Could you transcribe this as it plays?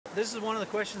This is one of the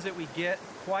questions that we get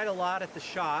quite a lot at the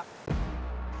shop. Dude,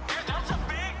 that's a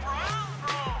big brown,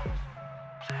 bro.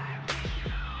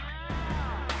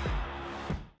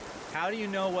 How do you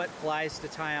know what flies to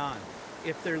tie on?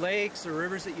 If they're lakes or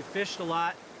rivers that you fished a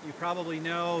lot, you probably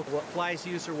know what flies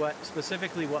use or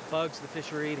specifically what bugs the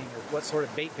fish are eating or what sort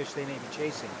of bait fish they may be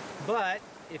chasing. But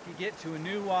if you get to a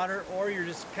new water or you're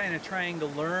just kind of trying to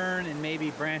learn and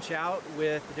maybe branch out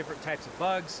with the different types of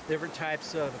bugs, different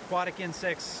types of aquatic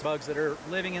insects, bugs that are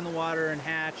living in the water and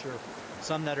hatch, or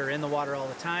some that are in the water all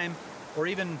the time, or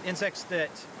even insects that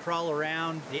crawl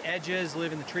around the edges,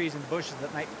 live in the trees and the bushes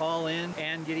that might fall in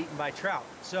and get eaten by trout.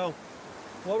 So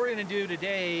what we're going to do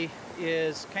today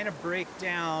is kind of break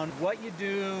down what you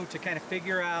do to kind of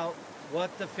figure out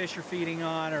what the fish are feeding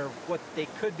on or what they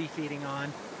could be feeding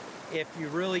on if you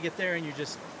really get there and you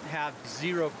just have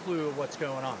zero clue of what's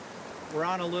going on. We're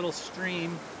on a little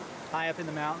stream high up in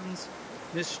the mountains.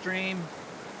 This stream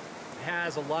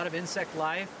has a lot of insect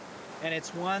life, and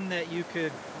it's one that you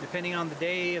could, depending on the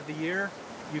day of the year,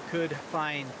 you could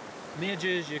find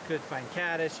midges, you could find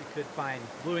caddis, you could find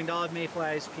blue-winged olive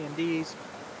mayflies, PMDs,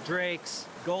 drakes,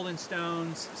 golden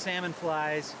stones, salmon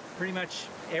flies, pretty much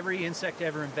every insect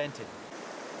ever invented.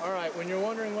 All right, when you're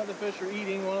wondering what the fish are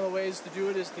eating, one of the ways to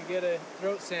do it is to get a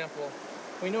throat sample.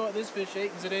 We know what this fish ate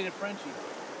because it ate a Frenchie,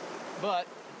 but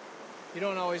you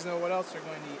don't always know what else they're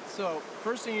going to eat. So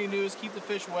first thing you can do is keep the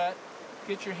fish wet,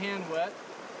 get your hand wet,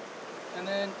 and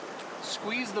then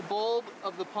squeeze the bulb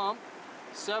of the pump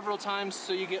several times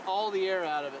so you get all the air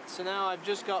out of it. So now I've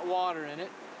just got water in it.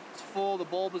 It's full, the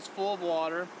bulb is full of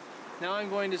water. Now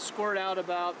I'm going to squirt out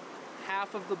about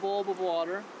half of the bulb of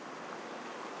water.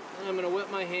 And I'm going to whip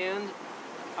my hand.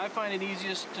 I find it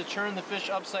easiest to turn the fish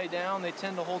upside down. They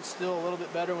tend to hold still a little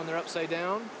bit better when they're upside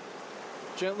down.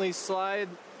 Gently slide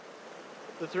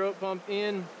the throat pump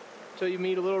in until you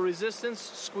meet a little resistance.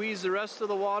 Squeeze the rest of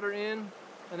the water in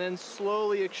and then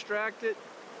slowly extract it,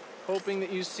 hoping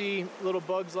that you see little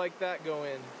bugs like that go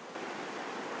in.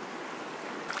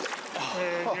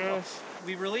 There it goes.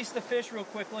 We released the fish real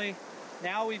quickly.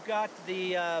 Now we've got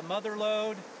the mother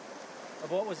load of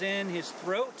what was in his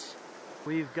throat.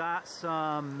 We've got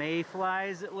some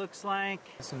mayflies, it looks like.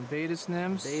 Some Baetis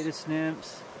nymphs. Baetis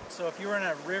nymphs. So if you were in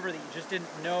a river that you just didn't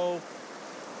know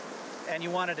and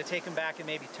you wanted to take them back and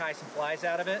maybe tie some flies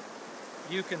out of it,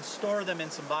 you can store them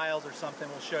in some vials or something.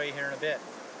 We'll show you here in a bit.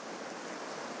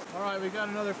 All right, we got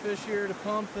another fish here to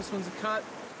pump. This one's a cut.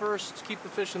 First, to keep the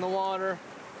fish in the water,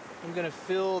 I'm gonna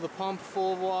fill the pump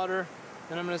full of water,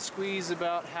 then I'm gonna squeeze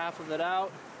about half of it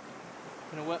out.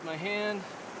 I'm gonna wet my hand.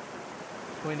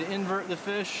 I'm going to invert the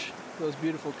fish, those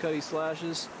beautiful cutty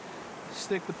slashes.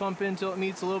 Stick the pump in until it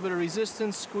meets a little bit of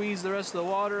resistance, squeeze the rest of the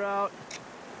water out,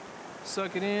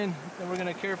 suck it in, then we're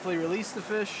gonna carefully release the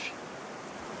fish.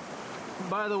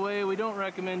 By the way, we don't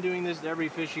recommend doing this to every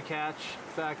fish you catch.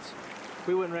 In fact,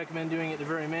 we wouldn't recommend doing it to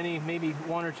very many, maybe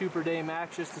 1 or 2 per day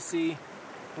max, just to see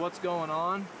what's going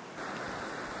on.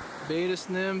 Baetis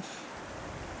nymph.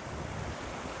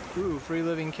 Ooh, free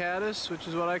living caddis, which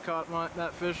is what I caught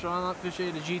that fish on. That fish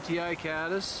ate a GTI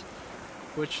caddis,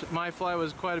 which my fly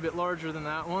was quite a bit larger than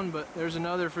that one, but there's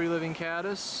another free living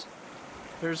caddis.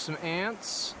 There's some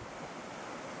ants.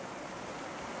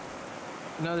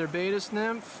 Another Baetis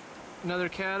nymph, another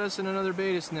caddis, and another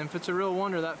Baetis nymph. It's a real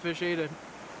wonder that fish ate a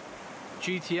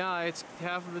GTI. It's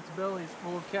half of its belly is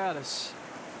full of caddis.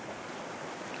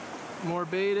 More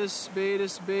Baetis,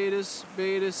 Baetis, Baetis,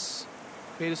 Baetis,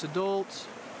 Baetis adults,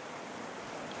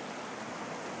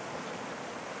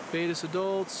 Baetis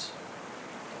adults,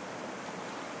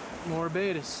 more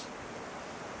Baetis,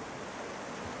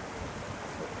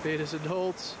 Baetis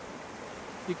adults.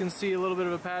 You can see a little bit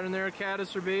of a pattern there,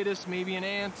 caddis or Baetis, maybe an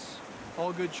ant,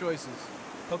 all good choices.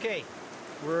 Okay,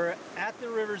 we're at the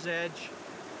river's edge.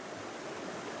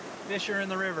 Fish are in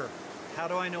the river. How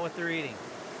do I know what they're eating?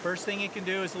 First thing you can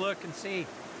do is look and see,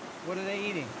 what are they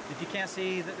eating? If you can't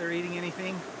see that they're eating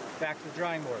anything, back to the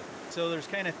drawing board. So there's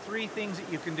kind of 3 things that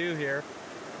you can do here.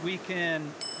 We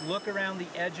can look around the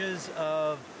edges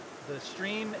of the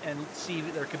stream and see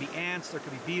there could be ants, there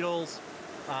could be beetles,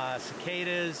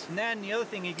 cicadas. And then the other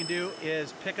thing you can do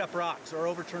is pick up rocks or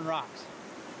overturn rocks.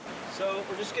 So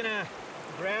we're just gonna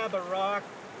grab a rock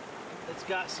that's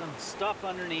got some stuff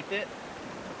underneath it.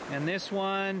 And this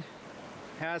one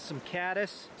has some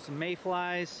caddis, some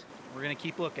mayflies. We're gonna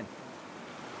keep looking.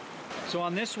 So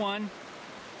on this one,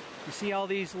 you see all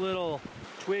these little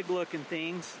twig looking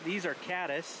things. These are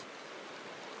caddis,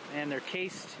 and they're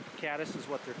cased caddis is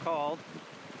what they're called.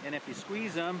 And if you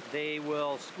squeeze them, they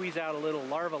will squeeze out a little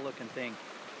larva looking thing.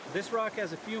 This rock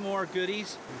has a few more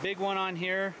goodies. The big one on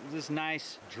here is this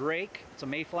nice drake. It's a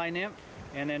Mayfly nymph.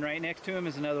 And then right next to him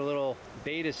is another little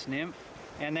Baetis nymph.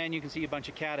 And then you can see a bunch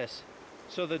of caddis.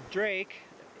 So the drake,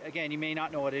 again, you may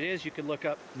not know what it is. You could look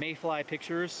up mayfly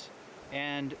pictures,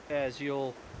 and as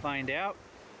you'll find out,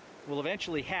 will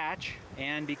eventually hatch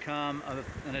and become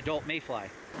an adult mayfly.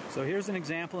 So here's an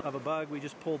example of a bug we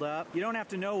just pulled up. You don't have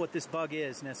to know what this bug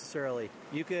is necessarily.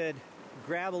 You could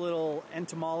grab a little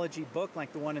entomology book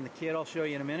like the one in the kit I'll show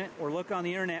you in a minute, or look on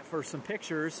the internet for some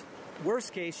pictures.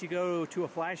 Worst case, you go to a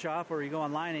fly shop or you go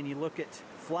online and you look at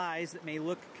flies that may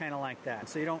look kind of like that.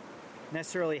 So you don't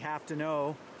necessarily have to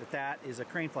know that that is a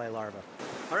cranefly larva.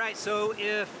 All right, so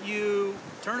if you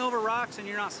turn over rocks and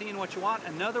you're not seeing what you want,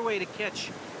 another way to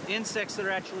catch insects that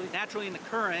are actually naturally in the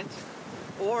current,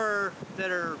 or that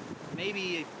are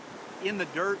maybe in the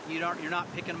dirt, you're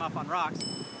not picking them up on rocks,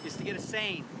 is to get a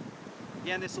seine.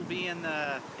 Again, this will be in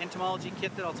the entomology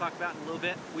kit that I'll talk about in a little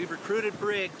bit. We've recruited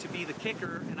Brig to be the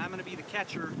kicker, and I'm going to be the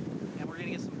catcher, and we're going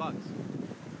to get some bugs.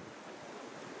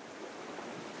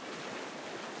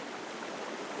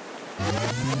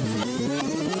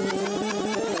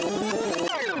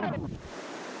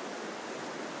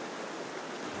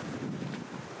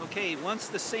 Okay, once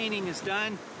the seining is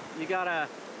done, you got a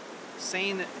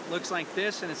seine that looks like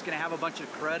this, and it's going to have a bunch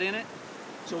of crud in it.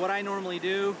 So what I normally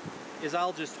do is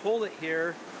I'll just hold it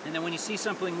here, and then when you see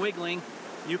something wiggling,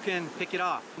 you can pick it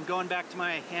off. And going back to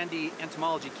my handy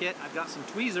entomology kit, I've got some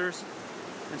tweezers,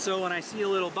 and so when I see a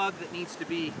little bug that needs to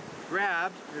be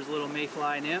grabbed, here's a little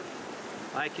Mayfly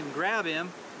Nymph, I can grab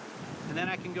him, and then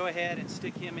I can go ahead and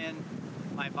stick him in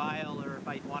my vial, or if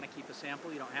I want to keep a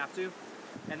sample, you don't have to.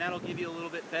 And that'll give you a little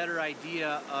bit better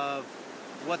idea of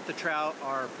what the trout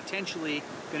are potentially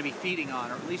going to be feeding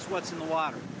on, or at least what's in the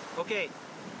water. Okay,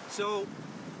 so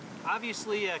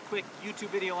obviously a quick YouTube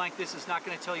video like this is not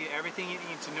going to tell you everything you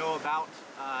need to know about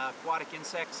aquatic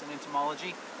insects and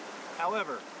entomology.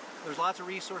 However, there's lots of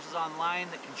resources online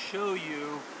that can show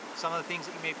you some of the things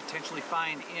that you may potentially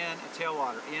find in a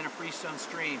tailwater, in a freestone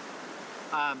stream,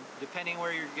 depending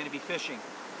where you're going to be fishing.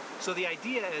 So the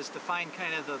idea is to find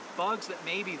kind of the bugs that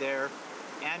may be there,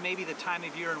 and maybe the time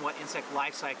of year and what insect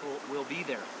life cycle will be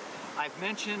there. I've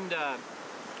mentioned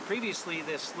previously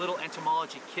this little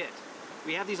entomology kit.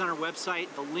 We have these on our website.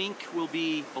 The link will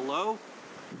be below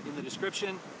in the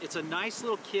description. It's a nice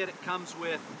little kit. It comes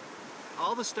with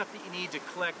all the stuff that you need to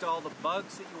collect all the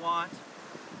bugs that you want,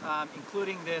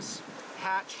 including this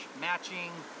hatch matching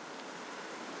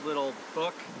little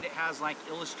book. It has like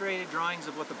illustrated drawings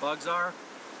of what the bugs are.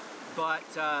 But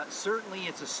certainly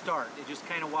it's a start. It just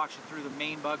kind of walks you through the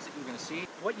main bugs that you're going to see.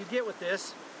 What you get with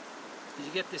this is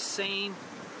you get this seine,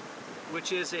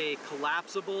 which is a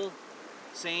collapsible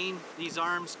seine. These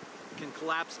arms can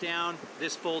collapse down.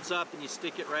 This folds up and you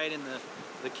stick it right in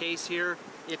the case here.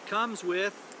 It comes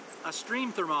with a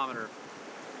stream thermometer.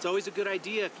 It's always a good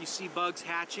idea if you see bugs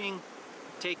hatching,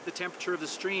 take the temperature of the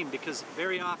stream, because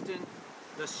very often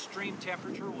the stream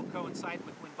temperature will coincide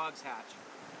with when bugs hatch.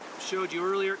 Showed you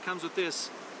earlier, it comes with this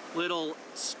little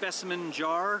specimen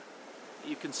jar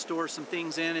you can store some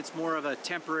things in. It's more of a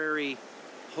temporary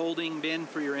holding bin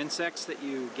for your insects that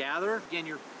you gather. Again,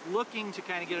 you're looking to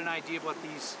kind of get an idea of what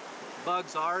these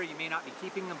bugs are. You may not be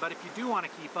keeping them, but if you do want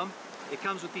to keep them, it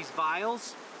comes with these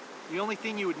vials. The only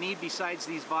thing you would need besides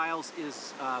these vials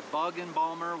is bug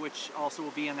embalmer, which also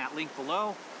will be in that link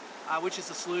below, which is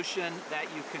a solution that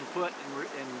you can put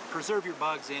and preserve your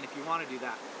bugs in if you want to do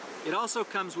that. It also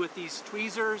comes with these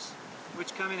tweezers,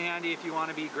 which come in handy if you want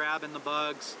to be grabbing the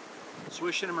bugs,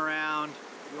 swishing them around,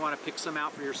 if you want to pick some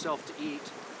out for yourself to eat.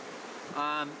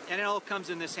 And it all comes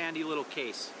in this handy little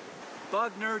case.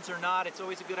 Bug nerds or not, it's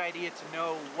always a good idea to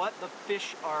know what the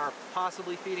fish are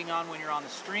possibly feeding on when you're on the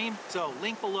stream. So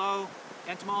link below,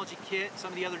 entomology kit,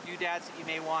 some of the other doodads that you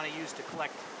may want to use to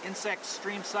collect insects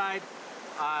stream side.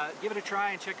 Give it a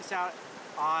try and check us out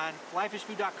on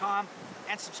flyfishfood.com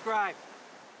and subscribe.